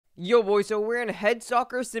Yo, boys, so we're in Head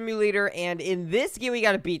Soccer Simulator, and in this game, we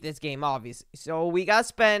gotta beat this game, obviously. So we gotta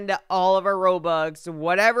spend all of our Robux,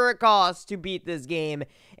 whatever it costs, to beat this game.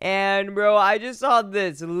 And, bro, I just saw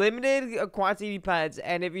this limited quantity pets,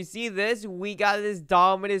 and if you see this, we got this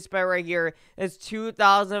dominant pet right here. It's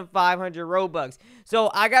 2,500 Robux.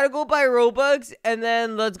 So I gotta go buy Robux, and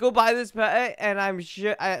then let's go buy this pet, and I'm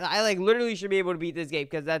sure I like literally should be able to beat this game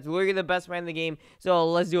because that's literally the best pet in the game. So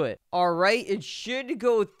let's do it. All right, it should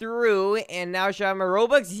go through, and now should I have my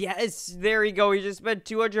Robux? Yes, there we go. We just spent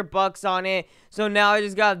 200 bucks on it. So now I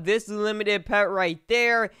just got this limited pet right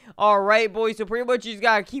there. All right, boys. So pretty much you just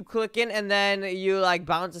gotta keep clicking, and then you like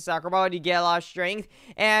bounce a soccer ball, and you get a lot of strength.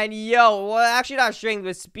 And yo, well, actually not strength,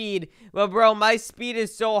 but speed. But bro, my speed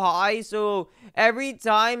is so high, so every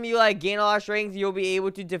time you like gain a lot of strength, you'll be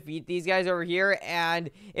able to defeat these guys over here, and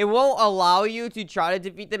it won't allow you to try to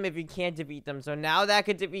defeat them if you can't defeat them. So now that I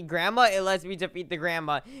can defeat grandma, it lets me defeat the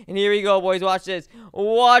grandma. And here we go, boys. Watch this.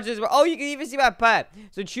 Watch this. Oh, you can even see my pet.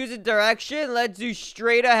 So choose a direction. Let's do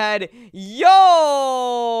straight ahead. Yo!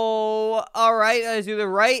 All right, let's do the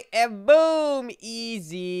right, and boom!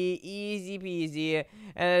 Easy. Easy peasy.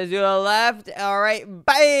 And let's do the left. All right,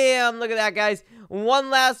 bam! Look at that, guys. One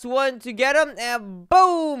last one to get him, and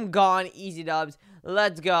boom! Gone. Easy dubs.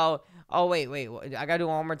 Let's go. Oh, wait. I gotta do it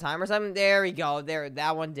one more time or something. There we go. There,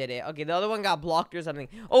 that one did it. Okay, the other one got blocked or something.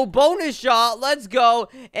 Oh, bonus shot. Let's go.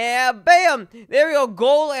 And bam. There we go.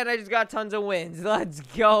 Goal, and I just got tons of wins. Let's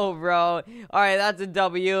go, bro. All right, that's a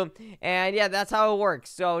W. And yeah, that's how it works.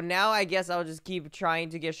 So now I guess I'll just keep trying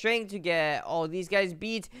to get strength to get all these guys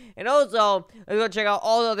beat. And also, let's go check out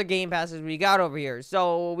all the other game passes we got over here.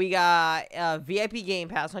 So we got VIP game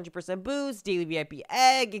pass, 100% boost, daily VIP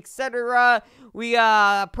egg, etc. We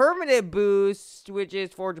got permanent boost, which is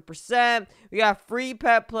 400%. We got free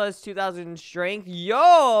pet plus 2,000 strength.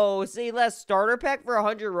 Yo, say less starter pack for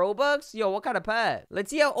 100 Robux. Yo, what kind of pet? Let's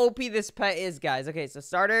see how OP this pet is, guys. Okay, so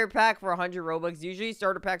starter pack for 100 Robux. Usually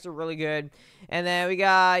starter packs are really good. And then we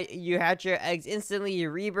got you hatch your eggs instantly, you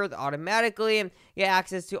rebirth automatically, you get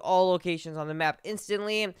access to all locations on the map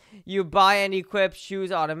instantly, you buy and equip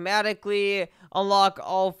shoes automatically, unlock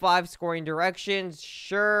all 5 scoring directions.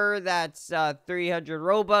 Sure, that's 300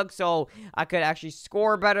 Robux, so I could actually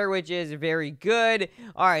score better, which is very good.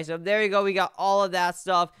 All right, so there you go. We got all of that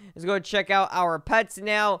stuff. Let's go check out our pets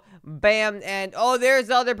now. Bam. And oh, there's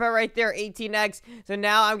the other pet right there, 18x. So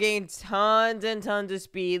now I'm getting tons and tons of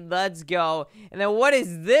speed. Let's go. And then what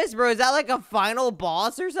is this, bro? Is that like a final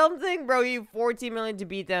boss or something? Bro, you 14 million to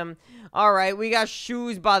beat them. All right, we got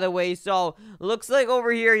shoes, by the way. So looks like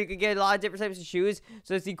over here you could get a lot of different types of shoes.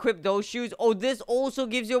 So let's equip those shoes. Oh, this also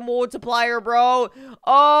gives you a multiplier, bro.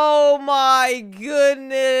 Oh my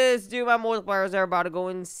goodness, dude, my multipliers are about to go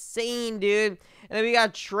insane, dude. And then we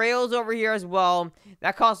got trails over here as well.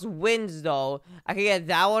 That costs wins, though. I can get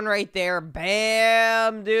that one right there.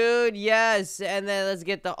 Bam, dude. Yes. And then let's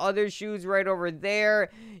get the other shoes right over there.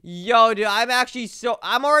 Yo, dude, I'm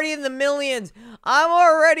already in the millions. I'm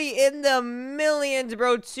already in the millions,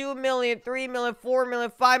 bro. 2 million, 3 million, 4 million,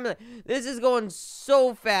 5 million. This is going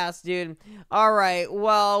so fast, dude. All right.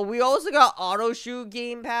 Well, we also got auto shoe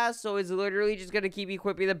game pass. So it's literally just going to keep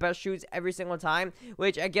equipping the best shoes every single time,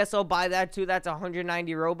 which I guess I'll buy that too. That's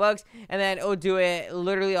 190 Robux. And then it'll do it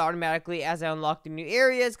literally automatically as I unlock the new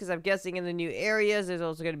areas, because I'm guessing in the new areas there's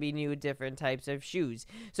also going to be new different types of shoes.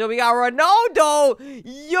 So we got Ronaldo.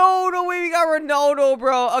 Yo, no way, we got Ronaldo,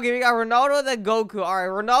 bro. Okay, we got Ronaldo and then Goku. All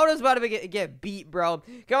right, Ronaldo's about to get beat, bro.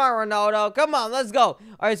 Come on, Ronaldo. Come on, let's go. All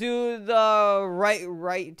right, to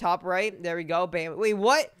the top right. There we go. Bam. Wait,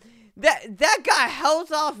 what? That got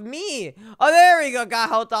health off me. Oh, there we go. Got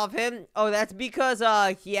health off him. Oh, that's because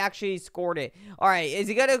he actually scored it. All right, is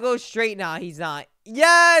he gonna go straight? Nah, he's not.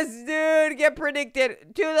 Yes, dude, get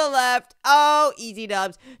predicted. To the left. Oh, easy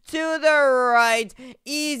dubs. To the right.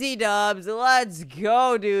 Easy dubs. Let's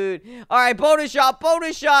go, dude. All right, bonus shot.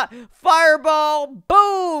 Fireball.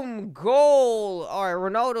 Boom. Goal. All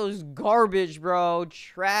right, Ronaldo's garbage, bro.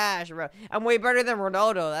 Trash, bro. I'm way better than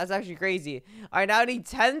Ronaldo. That's actually crazy. All right, now I need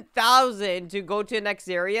 10,000 to go to the next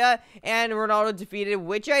area, and Ronaldo defeated,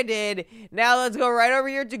 which I did. Now let's go right over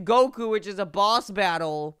here to Goku, which is a boss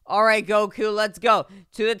battle. All right, Goku, let's go.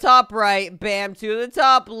 To the top right, bam, to the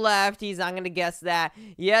top left. He's not gonna guess that.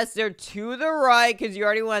 Yes, they're to the right, because you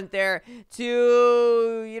already went there.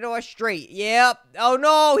 To, you know what, straight. Yep. Oh,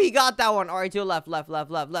 no, he got that one. All right, to the left.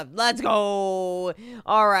 Let's go.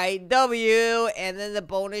 All right, W, and then the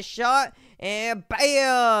bonus shot. And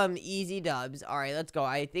bam! Easy dubs. All right, let's go.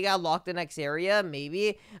 I think I unlocked the next area,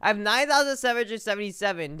 maybe. I have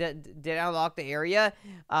 9,777. Did I unlock the area?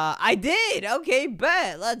 I did. Okay,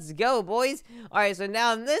 bet. Let's go, boys. All right, so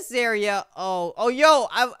now in this area, yo,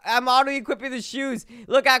 I'm auto-equipping the shoes.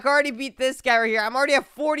 Look, I can already beat this guy right here. I'm already at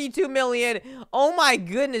 42 million. Oh my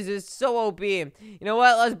goodness, it's so OP. You know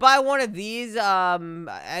what? Let's buy one of these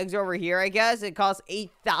eggs over here, I guess. It costs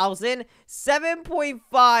 8,000.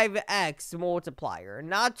 7.5x multiplier.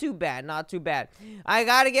 Not too bad, not too bad. I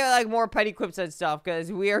gotta get like more pet equips and stuff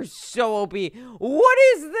because we are so OP. What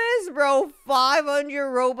is this, bro? 500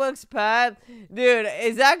 Robux pet? Dude,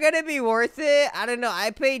 is that gonna be worth it? I don't know.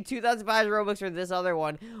 I paid 2,500 Robux for this other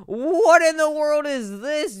one. What in the world is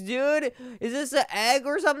this, dude? Is this an egg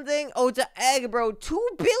or something? Oh, it's an egg, bro. 2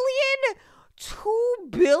 billion? 2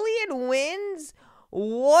 billion wins?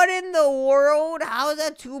 What in the world? How is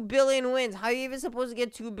that 2 billion wins? How are you even supposed to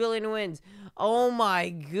get 2 billion wins? Oh my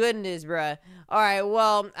goodness, bruh. Alright,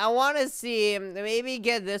 well, I want to see, maybe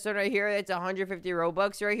get this one right here. It's 150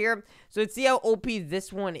 Robux right here. So let's see how OP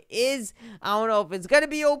this one is. I don't know if it's going to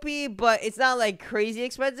be OP, but it's not like crazy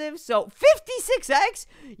expensive. So 56x?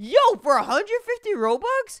 Yo, for 150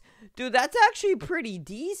 Robux? Dude, that's actually pretty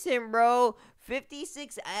decent, bro.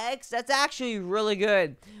 56x, that's actually really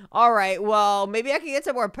good. All right, well, maybe I can get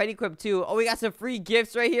some more pet equip too. Oh, we got some free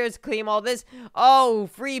gifts right here. Let's claim all this. Oh,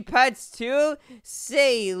 free pets too.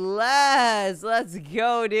 Say less. Let's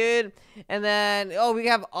go, dude. And then, oh, we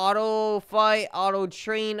have auto fight, auto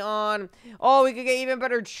train on. Oh, we could get even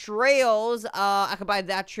better trails. I could buy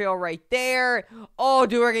that trail right there. Oh,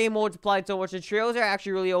 dude, we're getting multiplied so much. The trails are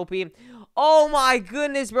actually really OP. Oh my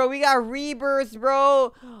goodness, bro. We got rebirths,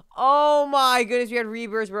 bro. Oh my goodness, we had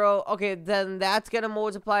rebirths, bro. Okay, then that's gonna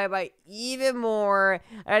multiply by even more.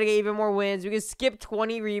 I gotta get even more wins. We can skip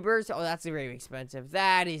 20 rebirths. Oh, that's very expensive.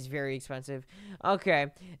 That is very expensive. Okay,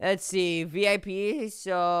 let's see. VIP.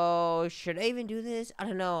 So, should I even do this? I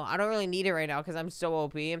don't know. I don't really need it right now because I'm so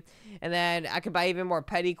OP. And then I could buy even more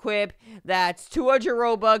pet equip. That's 200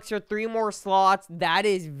 Robux for 3 more slots. That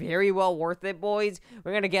is very well worth it, boys.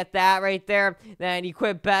 We're gonna get that right there. Then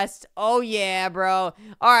equip best. Oh yeah, bro.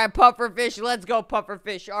 All right, pufferfish. Let's go,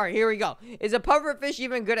 pufferfish. All right, here we go. Is a pufferfish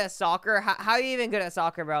even good at soccer? How are you even good at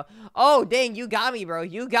soccer, bro? Oh, dang, you got me, bro.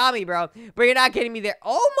 You got me, bro. But you're not getting me there.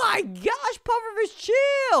 Oh my gosh, pufferfish,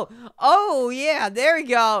 chill. Oh yeah, there we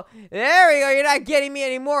go. There we go. You're not getting me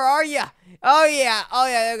anymore, are you? Oh yeah,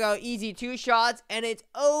 there we go. Easy 2 shots, and it's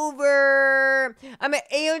over. I'm at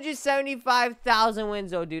 875,000 wins,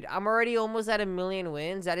 though, dude. I'm already almost at 1 million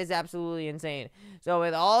wins. That is absolutely insane. So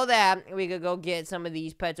with all that, we could go get some of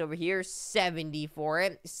these pets over here. 70 for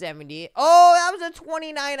it. 70. Oh, that was a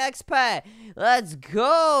 29x pet. Let's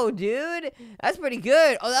go, dude. That's pretty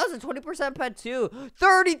good. Oh, that was a 20% pet, too.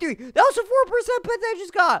 33. That was a 4% pet that I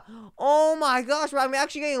just got. Oh, my gosh, bro. I'm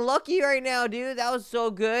actually getting lucky right now, dude. That was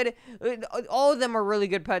so good. All of them are really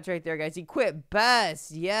good pets right there, guys. Equip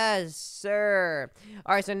best. Yes, sir.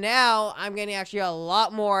 All right, so now I'm getting actually a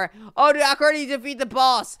lot more. Oh, dude, I can already defeat the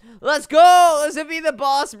boss. Let's go. Let's defeat the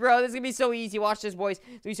boss, bro. This is going to be so easy. Watch this, boys. It's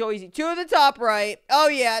going to be so easy. To the top right. Oh,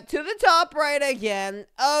 yeah. To the top right again.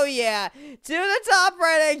 Oh, yeah. To the top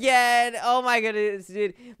right again. Oh, my goodness,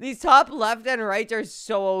 dude. These top left and right are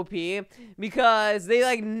so OP because they,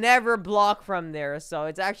 like, never block from there. So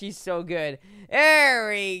it's actually so good. There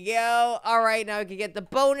we go. All right, now we can get the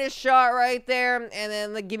bonus shot right there. And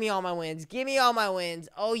then give me all my wins. Give me all my wins.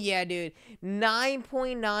 Oh, yeah, dude.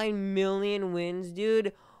 9.9 million wins,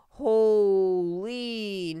 dude.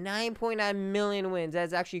 Holy 9.9 million wins.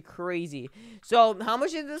 That's actually crazy. So how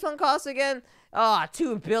much did this one cost again?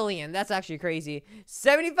 2 billion. That's actually crazy.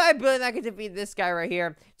 75 billion. I can defeat this guy right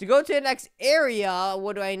here. To go to the next area,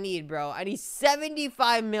 what do I need, bro? I need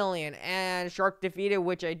 75 million. And shark defeated,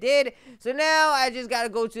 which I did. So now I just gotta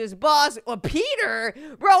go to this boss. Oh, Peter?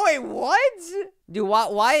 Bro, wait, what? Dude,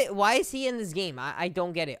 why is he in this game? I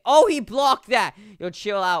don't get it. Oh, he blocked that. Yo,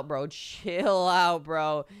 chill out, bro. Chill out,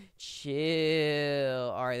 bro.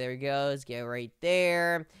 Chill. All right, there he goes. Get right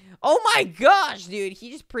there. Oh my gosh, dude.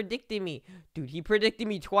 He just predicted me. Dude, he predicted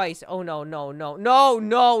me twice. Oh, no. No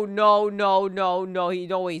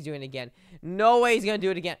way he's doing it again. No way he's gonna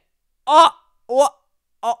do it again. Oh, what?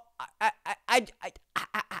 Oh,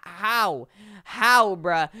 how,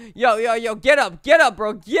 bruh? Yo, get up,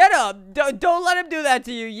 bro, get up. Don't let him do that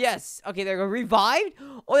to you. Yes. Okay, there we go. Revived.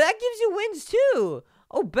 Oh, that gives you wins too.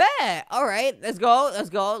 Oh, bet. All right, let's go.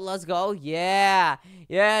 Yeah.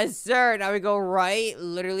 Yes, sir. Now we go right.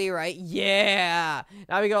 Literally right. Yeah.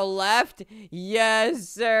 Now we go left. Yes,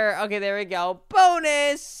 sir. Okay, there we go.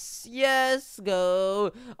 Bonus. Yes,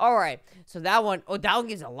 go. All right. So that one, oh, that one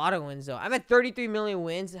gives a lot of wins, though. I'm at 33 million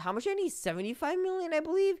wins. How much I need? 75 million, I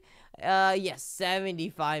believe. Yes,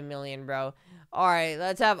 75 million, bro. All right,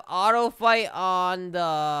 let's have auto fight on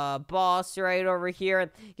the boss right over here.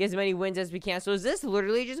 Get as many wins as we can. So is this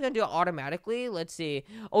literally just gonna do it automatically? Let's see.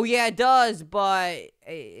 Oh yeah, it does, but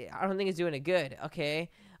I don't think it's doing it good. Okay.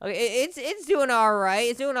 Okay, it's doing all right.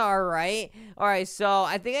 It's doing all right. All right, so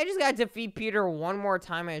I think I just gotta defeat Peter one more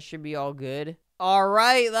time, and it should be all good. All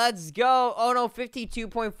right, let's go. Oh, no,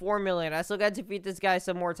 52.4 million. I still got to defeat this guy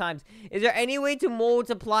some more times. Is there any way to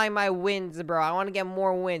multiply my wins, bro? I want to get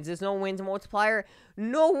more wins. There's no wins multiplier.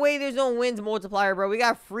 No way there's no wins multiplier, bro. We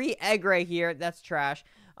got free egg right here. That's trash.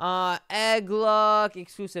 Egg luck,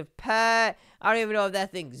 exclusive pet. I don't even know if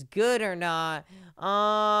that thing's good or not.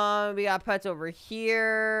 We got pets over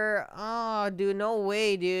here. Oh, dude, no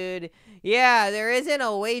way, dude. Yeah, there isn't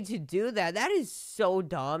a way to do that. That is so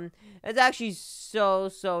dumb. It's actually so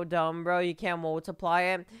dumb, bro. You can't multiply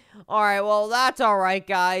it. All right, well, that's all right,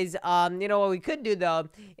 guys. You know what we could do, though,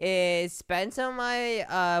 is spend some of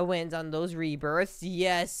my wins on those rebirths.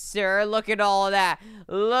 Yes, sir. Look at all of that.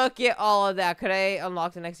 Look at all of that. Could I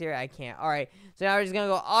unlock the next area? I can't. All right. So now we're just going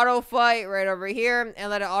to go auto fight right over here and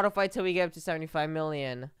let it auto fight till we get up to 75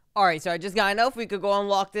 million. Alright, so I just got enough. We could go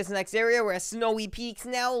unlock this next area. We're at Snowy Peaks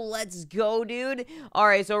now. Let's go, dude.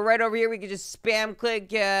 Alright, so right over here, we could just spam click,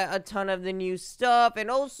 get a ton of the new stuff.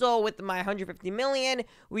 And also, with my 150 million,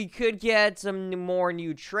 we could get some more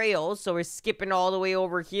new trails. So we're skipping all the way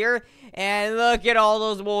over here. And look at all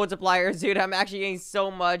those multipliers, dude. I'm actually getting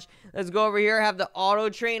so much. Let's go over here, have the auto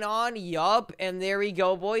train on. Yup. And there we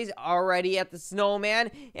go, boys. Already at the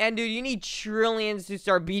snowman. And, dude, you need trillions to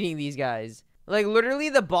start beating these guys. Like, literally,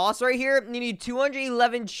 the boss right here, you need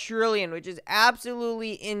 211 trillion, which is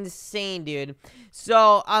absolutely insane, dude.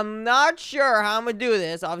 So, I'm not sure how I'm gonna do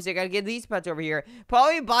this. Obviously, I gotta get these pets over here.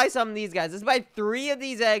 Probably buy some of these guys. Let's buy 3 of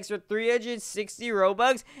these eggs for 360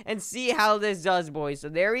 Robux and see how this does, boys. So,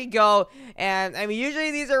 there we go. And, I mean,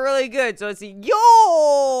 usually these are really good. So, let's see.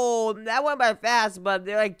 Yo! That went by fast, but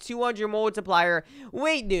they're like 200 multiplier.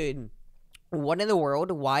 Wait, dude. What in the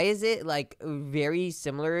world? Why is it like very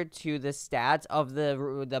similar to the stats of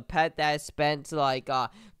the pet that I spent like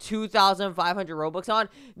 2,500 Robux on?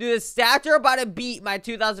 Dude, the stats are about to beat my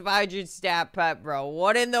 2,500 stat pet, bro.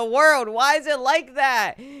 What in the world? Why is it like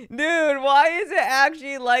that? Dude, why is it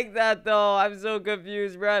actually like that, though? I'm so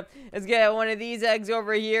confused, bro. Let's get one of these eggs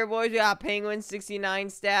over here, boys. We got Penguin 69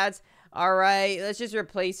 stats. All right, let's just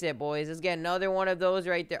replace it, boys. Let's get another one of those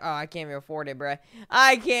right there. Oh, I can't even afford it, bruh.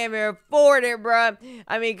 I can't even afford it, bruh.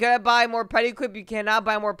 I mean, could I buy more pet equip? You cannot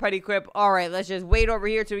buy more pet equip. All right, let's just wait over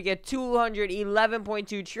here till we get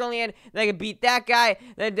 211.2 trillion. Then I can beat that guy.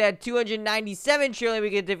 Then at 297 trillion, we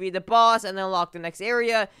can defeat the boss and then unlock the next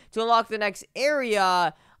area. To unlock the next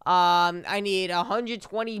area, I need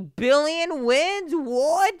 120 billion wins.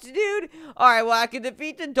 What, dude? All right, well, I can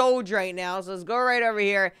defeat the Doge right now. So let's go right over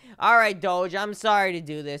here. All right, Doge, I'm sorry to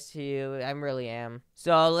do this to you. I really am.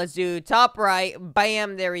 So let's do top right.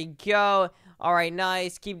 Bam, there we go. All right,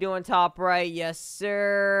 nice. Keep doing top right. Yes,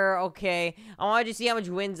 sir. Okay. I wanted to see how much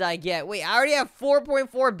wins I get. Wait, I already have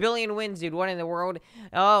 4.4 billion wins, dude. What in the world?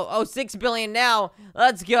 Oh, 6 billion now.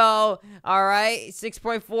 Let's go. All right.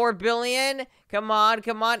 6.4 billion. Come on,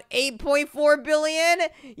 come on. 8.4 billion.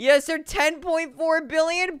 Yes, sir. 10.4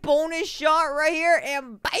 billion. Bonus shot right here.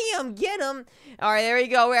 And bam, get him. All right, there we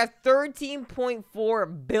go. We have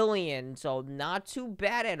 13.4 billion. So not too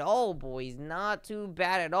bad at all, boys. Not too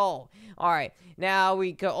bad at all. All right. Now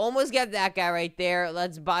we could almost get that guy right there.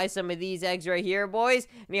 Let's buy some of these eggs right here, boys.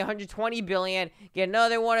 I need 120 billion. Get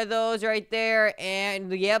another one of those right there.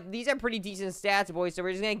 And yep, these are pretty decent stats, boys. So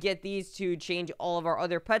we're just going to get these to change all of our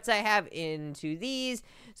other pets I have into these.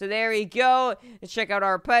 So there we go. Let's check out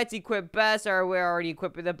our pets. Equip best. Or we're already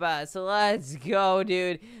equipped with the best. So let's go,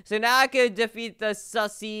 dude. So now I could defeat the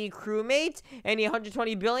sussy crewmate. And need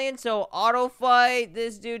 120 billion. So auto fight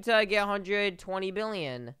this dude to get 120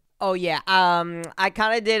 billion. Oh, yeah, I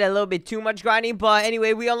kind of did a little bit too much grinding, but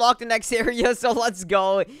anyway, we unlocked the next area, so let's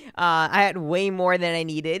go. I had way more than I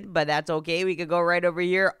needed, but that's okay. We could go right over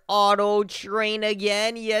here, auto train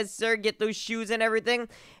again. Yes, sir, get those shoes and everything.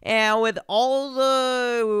 And with all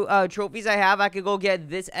the trophies I have, I could go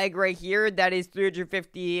get this egg right here. That is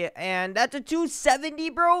 350, and that's a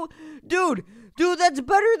 270, bro. Dude, Dude, that's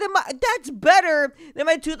better than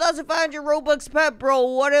my 2,500 Robux pet, bro.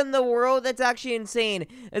 What in the world? That's actually insane.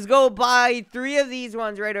 Let's go buy 3 of these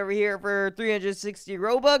ones right over here for 360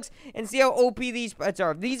 Robux and see how OP these pets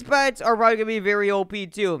are. These pets are probably gonna be very OP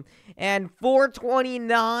too. And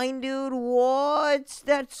 429, dude. What?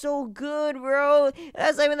 That's so good, bro.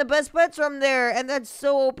 That's not even the best pets from there, and that's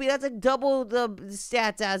so OP. That's like double the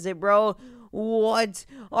stats as it, bro. What?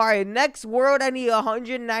 Alright, next world, I need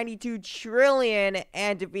 192 trillion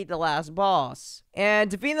and defeat the last boss.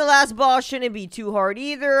 And defeating the last boss shouldn't be too hard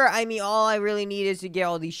either. I mean, all I really need is to get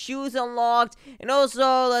all these shoes unlocked. And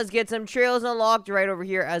also, let's get some trails unlocked right over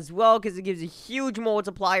here as well, because it gives a huge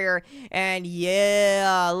multiplier. And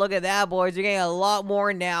yeah, look at that, boys. We're getting a lot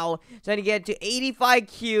more now. So I need to get to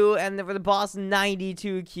 85Q, and then for the boss,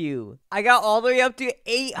 92Q. I got all the way up to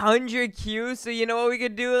 800Q, so you know what we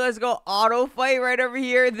could do? Let's go auto fight right over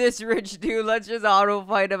here. This rich dude, let's just auto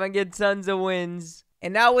fight him and get tons of wins.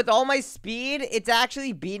 And now with all my speed, it's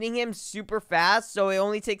actually beating him super fast. So it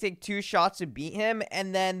only takes like 2 shots to beat him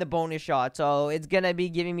and then the bonus shot. So it's going to be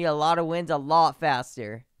giving me a lot of wins a lot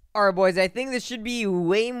faster. Alright, boys, I think this should be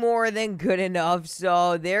way more than good enough.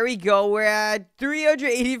 So there we go. We're at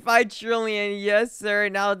 385 trillion. Yes, sir.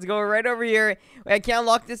 Now let's go right over here. Wait, I can't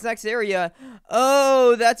unlock this next area.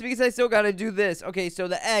 Oh, that's because I still gotta do this. Okay, so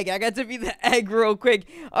the egg. I got to defeat the egg real quick.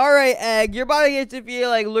 Alright, egg. You're about to get defeated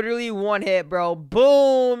like literally 1 hit, bro.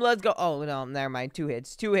 Boom. Let's go. Oh, no, never mind. 2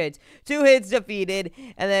 hits. 2 hits. 2 hits defeated.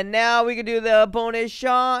 And then now we can do the bonus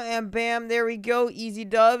shot. And bam, there we go. Easy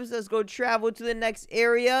dubs. Let's go travel to the next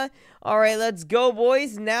area. Alright, let's go,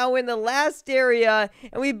 boys. Now we're in the last area,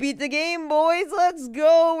 and we beat the game, boys. Let's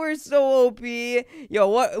go. We're so OP. Yo,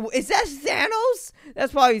 what? Is that Thanos?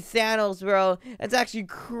 That's probably Thanos, bro. That's actually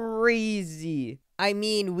crazy. I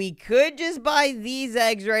mean, we could just buy these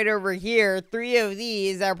eggs right over here. 3 of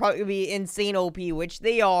these are probably be insane OP, which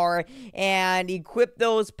they are. And equip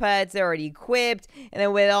those pets. They're already equipped. And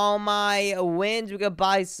then with all my wins, we could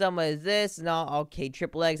buy some of this. No, okay,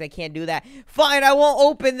 triple eggs. I can't do that. Fine, I won't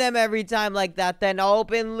open them every time like that then. I'll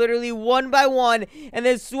open literally 1 by 1. And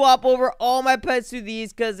then swap over all my pets to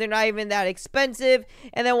these because they're not even that expensive.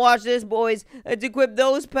 And then watch this, boys. Let's equip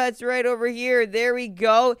those pets right over here. There we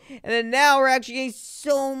go. And then now we're actually getting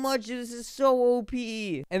so much. This is so OP.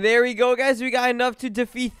 And there we go, guys. We got enough to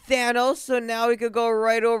defeat Thanos. So now we could go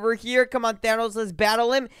right over here. Come on, Thanos. Let's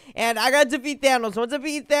battle him. And I got to defeat Thanos. Once I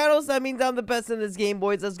defeat Thanos, that means I'm the best in this game,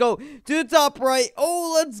 boys. Let's go to the top right.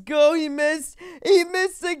 Oh, let's go. He missed. He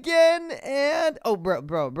missed again. And oh, bro.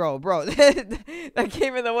 That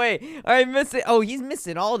came in the way. All right, miss it. Oh, he's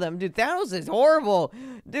missing all of them. Dude, Thanos is horrible.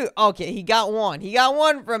 Dude, okay, he got 1. He got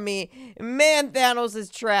 1 from me. Man, Thanos is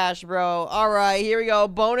trash, bro. All right, here we go.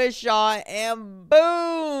 Bonus shot, and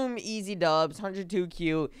boom! Easy dubs,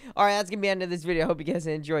 102Q. All right, that's going to be the end of this video. I hope you guys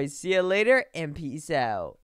enjoyed. See you later, and peace out.